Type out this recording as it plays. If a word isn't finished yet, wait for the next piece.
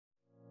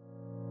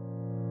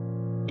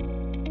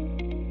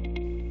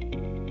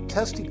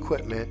test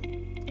equipment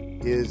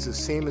is the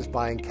same as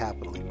buying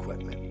capital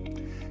equipment.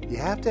 You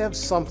have to have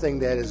something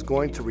that is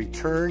going to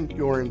return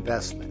your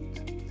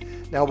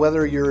investment. Now,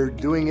 whether you're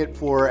doing it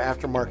for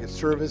aftermarket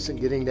service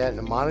and getting that in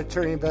a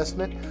monetary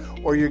investment,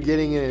 or you're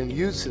getting it in a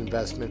use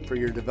investment for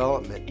your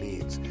development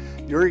needs,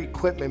 your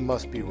equipment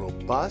must be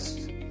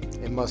robust,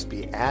 it must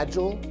be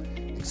agile,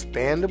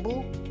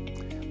 expandable,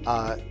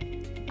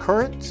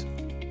 current,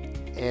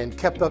 and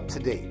kept up to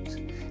date.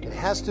 It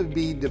has to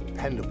be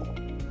dependable.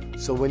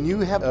 So when you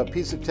have a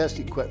piece of test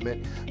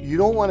equipment, you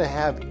don't want to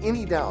have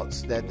any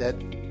doubts that that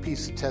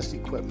piece of test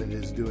equipment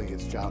is doing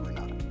its job or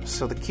not.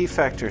 So the key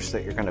factors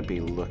that you're going to be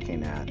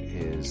looking at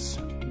is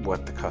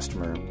what the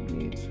customer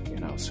needs.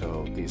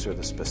 So these are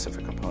the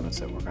specific components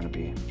that we're going to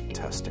be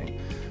testing.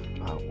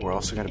 We're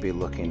also going to be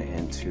looking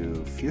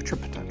into future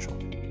potential.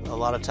 A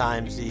lot of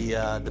times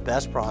the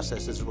best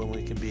process is when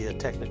we can be a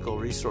technical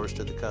resource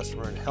to the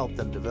customer and help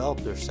them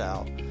develop their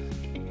SAL.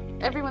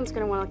 Everyone's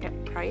going to want to look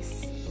at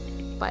price,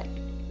 but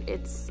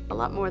it's a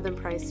lot more than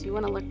price. You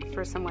want to look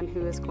for someone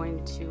who is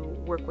going to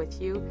work with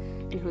you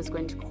and who is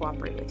going to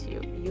cooperate with you.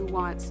 You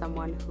want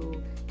someone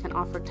who can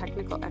offer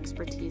technical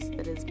expertise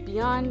that is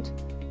beyond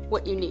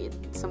what you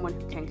need, someone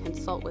who can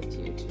consult with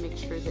you to make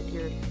sure that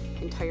your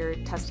entire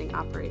testing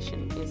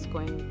operation is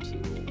going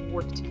to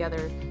work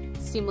together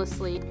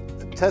seamlessly.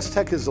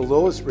 Testek is the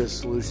lowest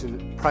risk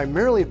solution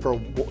primarily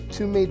for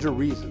two major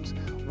reasons.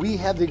 We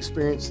have the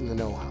experience and the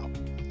know-how.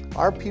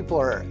 Our people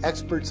are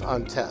experts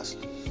on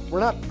test. We're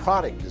not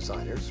product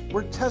designers,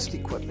 we're test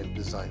equipment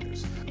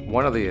designers.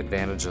 One of the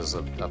advantages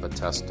of a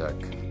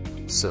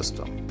Testek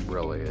system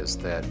really is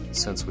that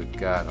since we've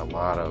got a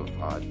lot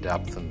of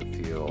depth in the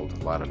field,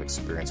 a lot of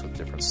experience with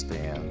different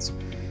stands,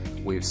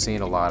 we've seen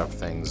a lot of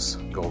things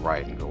go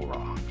right and go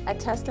wrong. At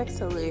Testek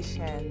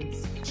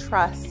Solutions,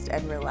 trust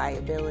and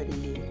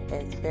reliability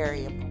is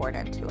very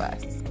important to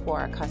us for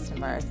our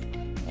customers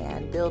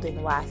and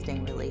building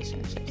lasting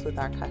relationships with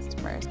our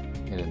customers.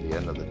 And at the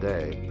end of the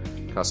day,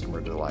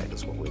 customer delight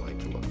is what we like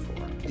to look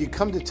for. You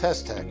come to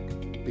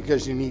Testek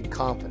because you need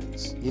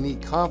confidence. You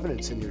need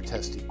confidence in your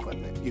test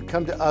equipment. You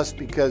come to us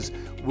because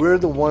we're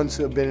the ones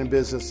who have been in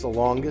business the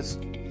longest.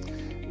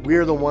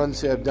 We're the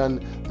ones who have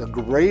done the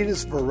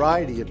greatest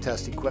variety of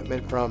test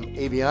equipment, from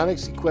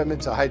avionics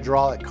equipment to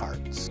hydraulic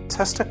carts.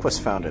 Testek was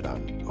founded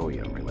on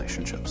OEM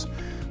relationships,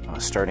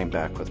 starting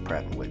back with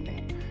Pratt &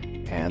 Whitney,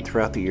 and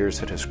throughout the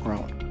years it has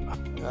grown.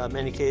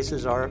 Many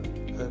cases our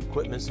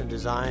equipments and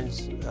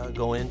designs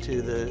go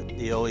into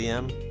the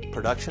OEM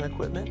production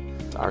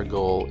equipment. Our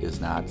goal is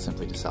not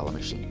simply to sell a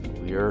machine.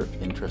 We are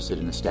interested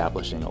in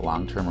establishing a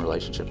long-term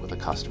relationship with a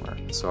customer.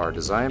 So our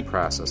design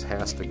process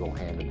has to go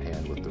hand in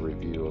hand with the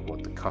review of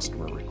what the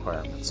customer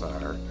requirements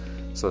are,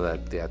 so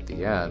that at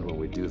the end, when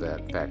we do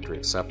that factory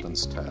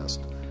acceptance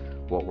test,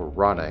 what we're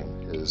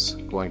running is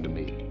going to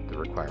meet the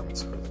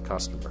requirements for the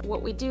customer.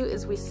 What we do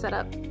is we set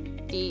up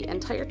the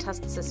entire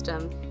test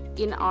system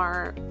in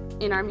our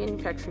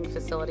manufacturing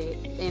facility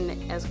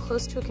in as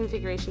close to a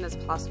configuration as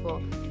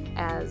possible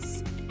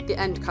as the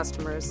end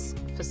customer's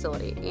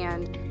facility,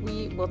 and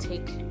we will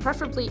take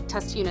preferably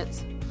test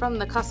units from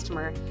the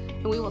customer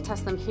and we will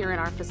test them here in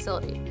our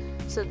facility,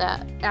 so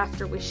that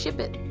after we ship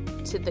it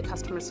to the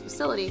customer's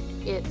facility,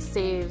 it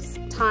saves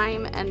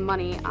time and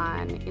money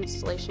on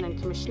installation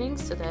and commissioning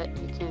so that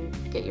you can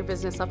get your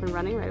business up and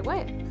running right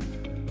away.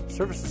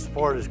 Service and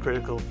support is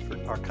critical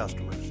for our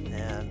customers,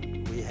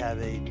 and we have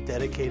a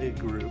dedicated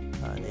group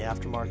in the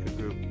aftermarket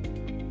group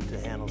to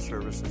handle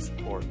service and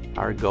support.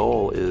 Our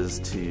goal is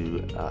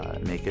to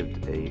make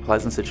it a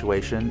pleasant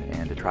situation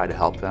and to try to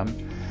help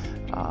them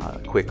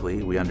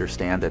quickly. We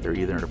understand that they're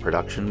either in a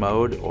production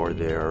mode or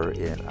they're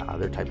in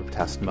other type of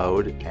test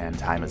mode, and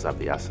time is of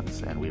the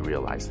essence, and we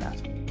realize that.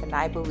 And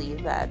I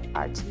believe that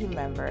our team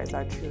members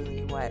are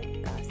truly what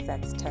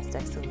sets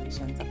Testek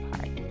Solutions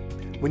apart.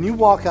 When you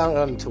walk out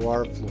onto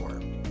our floor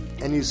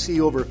and you see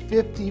over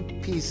 50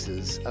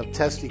 pieces of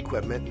test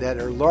equipment that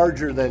are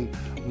larger than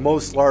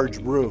most large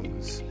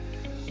rooms,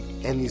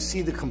 and you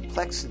see the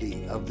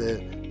complexity of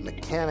the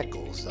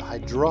mechanicals, the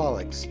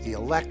hydraulics, the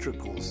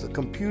electricals, the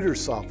computer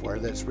software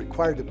that's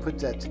required to put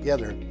that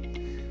together,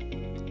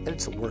 and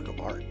it's a work of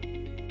art.